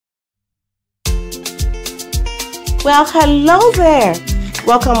Well, hello there.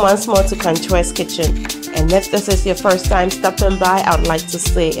 Welcome once more to Contour's Kitchen. And if this is your first time stopping by, I would like to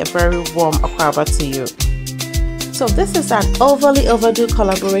say a very warm akwaba to you. So this is an overly overdue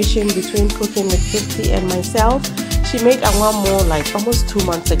collaboration between Cooking with Gifty and myself. She made Anwamoo like almost 2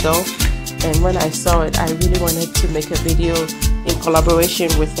 months ago. And when I saw it, I really wanted to make a video in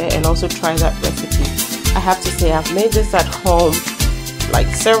collaboration with her and also try that recipe. I have to say I've made this at home like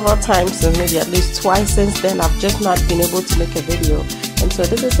several times and maybe at least twice since then. I've just not been able to make a video, and so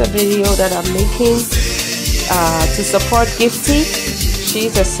this is a video that I'm making to support Gifty.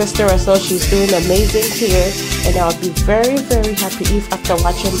 She's a sister as well. She's doing amazing here, and I'll be very happy if after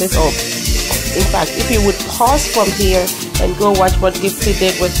watching this, in fact, if you would pause from here and go watch what Gifty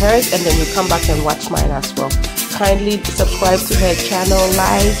did with hers, and then you come back and watch mine as well. Kindly subscribe to her channel,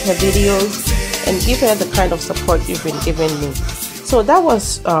 like her videos, and give her the kind of support you've been giving me. So that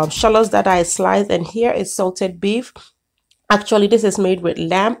was shallots that I sliced, and here is salted beef. Actually, this is made with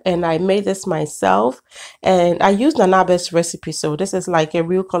lamb, and I made this myself, and I used Nanabe's recipe. So this is like a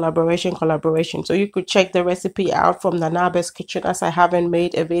real collaboration. So you could check the recipe out from Nanabe's kitchen, as I haven't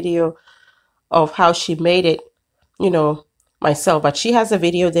made a video of how she made it, myself, but she has a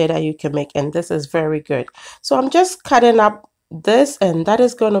video there that you can make, and this is very good. So I'm just cutting up this, and that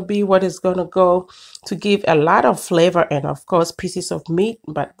is going to be what is going to go to give a lot of flavor, and of course pieces of meat,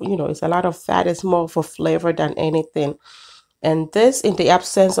 but it's a lot of fat. It's more for flavor than anything. And this, in the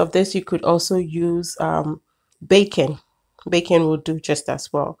absence of this, you could also use bacon. Bacon will do just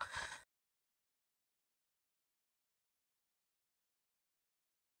as well.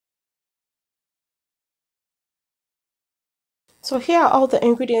 So here are all the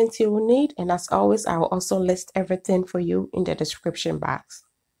ingredients you will need, and as always, I will also list everything for you in the description box.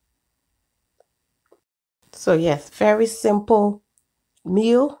 So yes, very simple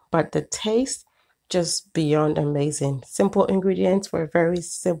meal, but the taste just beyond amazing. Simple ingredients for a very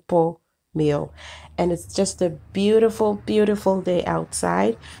simple meal, and it's just a beautiful day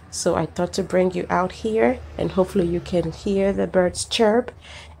outside. So I thought to bring you out here, and hopefully you can hear the birds chirp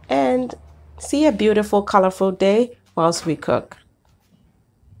and see a beautiful, colorful day whilst we cook.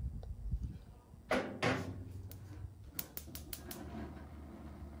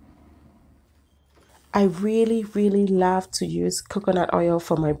 I really love to use coconut oil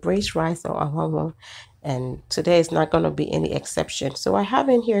for my braised rice or Anwamoo, and today is not going to be any exception. So I have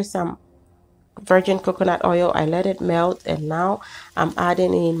in here some virgin coconut oil. I let it melt, and now I'm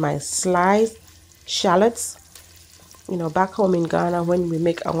adding in my sliced shallots. Back home in Ghana, when we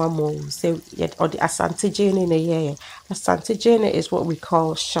make Anwamoo, we say, or the asante jane in a year. Asante jane is what we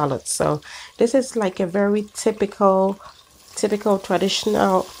call shallots. So this is like a very typical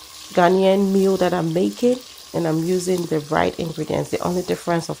traditional Ghanaian meal that I'm making, and I'm using the right ingredients. The only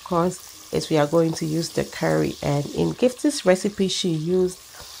difference, of course, is we are going to use the curry. And in Gifty's recipe, she used,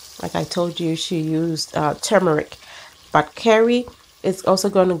 like I told you, she used turmeric, but curry is also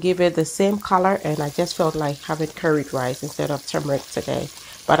going to give it the same color, and I just felt like having curried rice instead of turmeric today.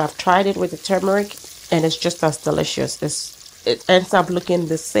 But I've tried it with the turmeric, and it's just as delicious. It ends up looking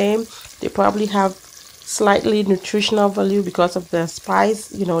the same. They probably have slightly nutritional value because of the spice,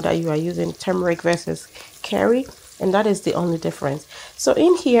 that you are using turmeric versus curry, and that is the only difference. So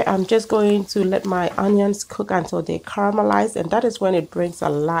in here, I'm just going to let my onions cook until they caramelize, and that is when it brings a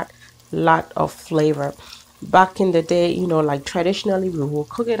lot of flavor. Back in the day, like traditionally, we will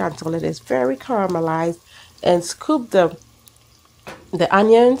cook it until it is very caramelized and scoop the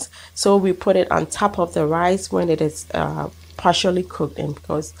onions, so we put it on top of the rice when it is partially cooked. And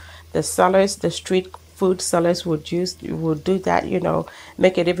because the sellers, the street food sellers would do that,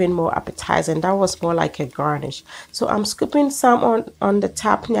 make it even more appetizing. That was more like a garnish. So I'm scooping some on the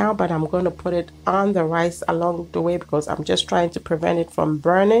top now, but I'm going to put it on the rice along the way because I'm just trying to prevent it from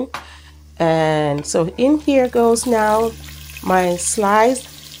burning. And so in here goes now my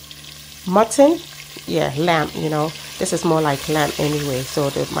sliced mutton, lamb. This is more like lamb anyway. So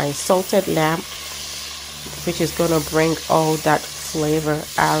my salted lamb, which is gonna bring all that flavor,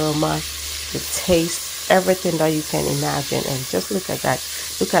 aroma, the taste, everything that you can imagine. And just look at that.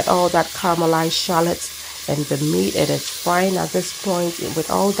 Look at all that caramelized shallots, and the meat. It is frying at this point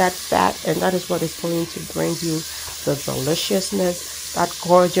with all that fat, and that is what is going to bring you the deliciousness, that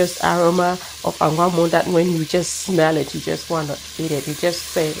gorgeous aroma of Anwamoo, that when you just smell it, you just want to eat it. You just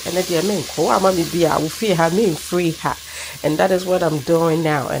say, and free ha. And that is what I'm doing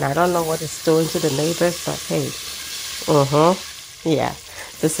now. And I don't know what it's doing to the neighbors, but hey, yeah,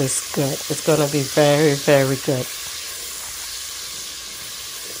 this is good. It's gonna be very good.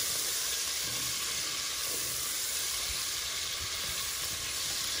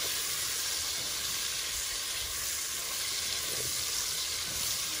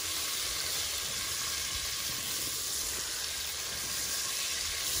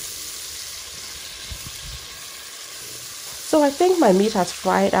 So I think my meat has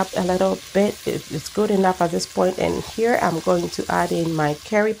fried up a little bit. It's good enough at this point. And here I'm going to add in my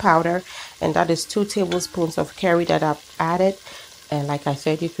curry powder, and that is 2 tablespoons of curry that I've added. And like I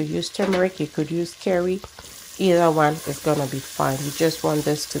said, you could use turmeric, you could use curry. Either one is gonna be fine. You just want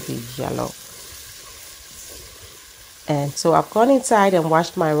this to be yellow. And so I've gone inside and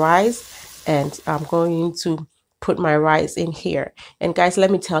washed my rice, and I'm going to put my rice in here. And guys, let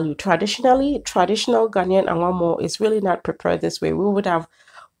me tell you, traditional Ghanaian Anwamoo is really not prepared this way. We would have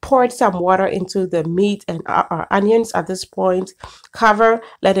poured some water into the meat and our onions at this point, cover,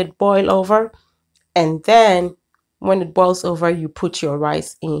 let it boil over, and then when it boils over, you put your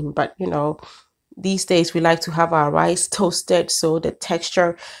rice in. But you know, these days we like to have our rice toasted, so the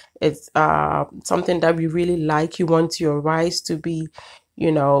texture is something that we really like. You want your rice to be,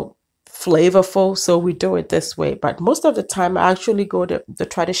 you know, flavorful, so we do it this way. But most of the time I actually go the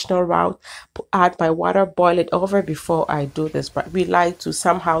traditional route, add my water, boil it over before I do this. But we like to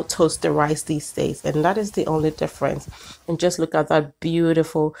somehow toast the rice these days, and that is the only difference. And just look at that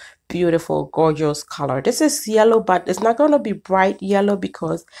beautiful, beautiful, gorgeous color. This is yellow, but it's not going to be bright yellow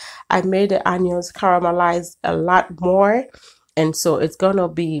because I made the onions caramelize a lot more, and so it's gonna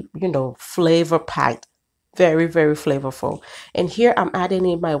be, you know, flavor packed, very, very flavorful. And here I'm adding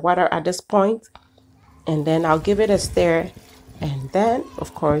in my water at this point, and then I'll give it a stir. And then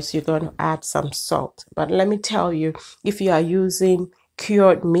of course you're going to add some salt. But let me tell you, if you are using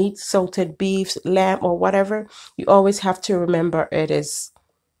cured meat, salted beef, lamb, or whatever, you always have to remember it is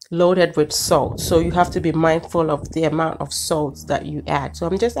loaded with salt, so you have to be mindful of the amount of salt that you add. So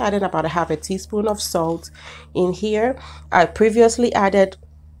I'm just adding about 1/2 teaspoon of salt in here. I previously added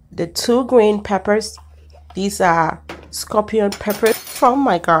the 2 green peppers. These are scorpion peppers from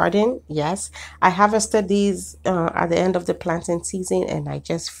my garden. Yes, I harvested these at the end of the planting season, and I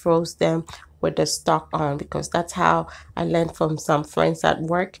just froze them with the stalk on, because that's how I learned from some friends at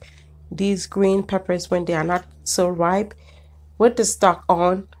work. These green peppers, when they are not so ripe, with the stalk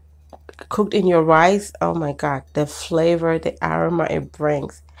on, cooked in your rice, oh my god, the flavor, the aroma it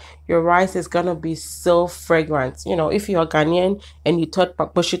brings, your rice is gonna be so fragrant. You know, if you're Ghanaian and you thought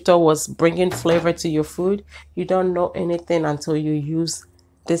pakboshito was bringing flavor to your food, you don't know anything until you use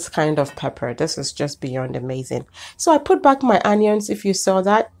this kind of pepper. This is just beyond amazing. So I put back my onions, if you saw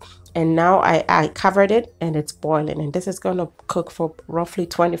that, and now I covered it, and it's boiling, and this is going to cook for roughly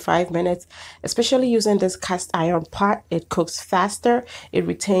 25 minutes. Especially using this cast iron pot, it cooks faster, it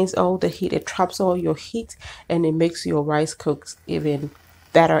retains all the heat, it traps all your heat, and it makes your rice cooks even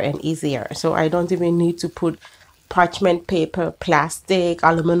better and easier. So I don't even need to put parchment paper, plastic,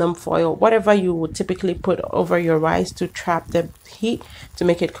 aluminum foil, whatever you would typically put over your rice to trap the heat to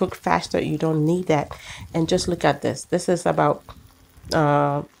make it cook faster. You don't need that. And just look at this. This is about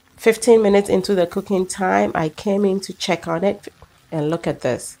 15 minutes into the cooking time. I came in to check on it, and look at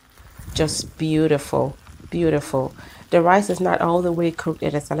this. Just beautiful, beautiful. The rice is not all the way cooked.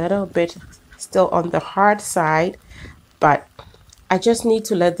 It is a little bit still on the hard side, but I just need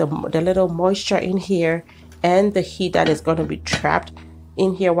to let the little moisture in here and the heat that is going to be trapped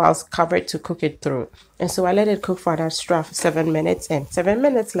in here whilst covered to cook it through. And so I let it cook for an extra 7 minutes, and 7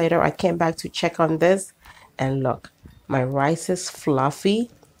 minutes later I came back to check on this, and look, my rice is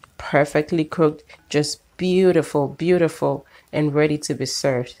fluffy, perfectly cooked, just beautiful, beautiful, and ready to be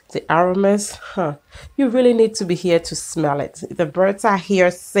served. The aromas, you really need to be here to smell it. The birds are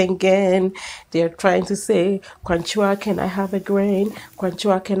here singing. They're trying to say, Kwanchua, can I have a grain?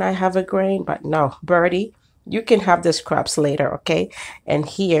 Kwanchua, can I have a grain? But no, birdie, you can have the scraps later, okay? And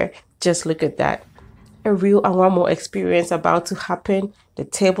here, just look at that. A real Anwamoo experience about to happen. The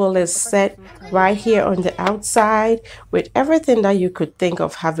table is set right here on the outside with everything that you could think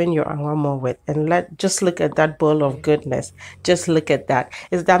of having your Anwamoo with. And just look at that bowl of goodness. Just look at that.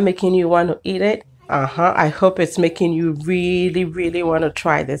 Is that making you want to eat it? I hope it's making you really, really want to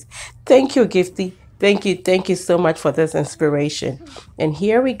try this. Thank you, Gifty. Thank you so much for this inspiration. And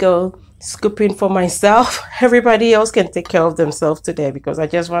here we go, scooping for myself. Everybody else can take care of themselves today, because I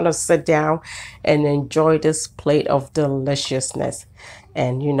just want to sit down and enjoy this plate of deliciousness.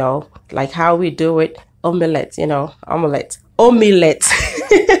 And you know, like how we do it, omelette, you know, omelette. So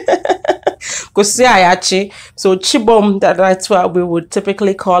chibom, that's what we would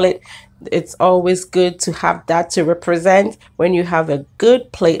typically call it. It's always good to have that to represent when you have a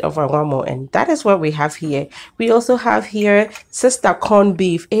good plate of Anwamoo, and that is what we have here. We also have here sister corned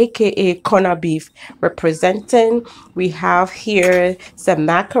beef, aka corner beef, representing. We have here some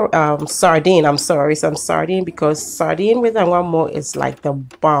sardine. I'm sorry, some sardine, because sardine with Anwamoo is like the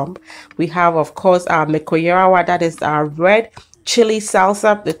bomb. We have, of course, our mekoyarawa, that is our red chili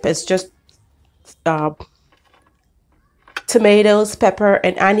salsa. It's just tomatoes, pepper,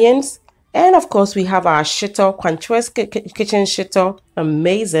 and onions. And of course, we have our shito, Quantua's kitchen shito,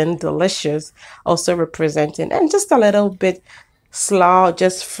 amazing, delicious, also representing, and just a little bit slaw,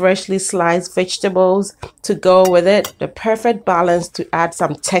 just freshly sliced vegetables to go with it. The perfect balance to add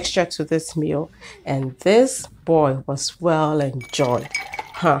some texture to this meal. And this, boy, was well enjoyed.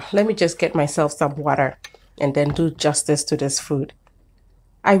 Let me just get myself some water and then do justice to this food.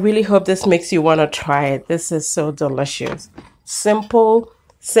 I really hope this makes you want to try it. This is so delicious. Simple,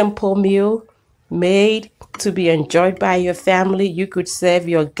 simple meal made to be enjoyed by your family. You could serve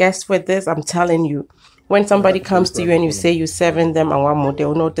your guests with this. I'm telling you, when somebody comes to you and you say you're serving them Anwamoo,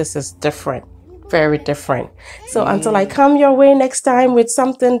 they'll know this is different, very different. So until I come your way next time with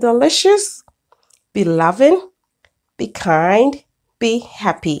something delicious, be loving, be kind, be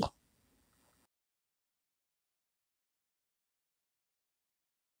happy.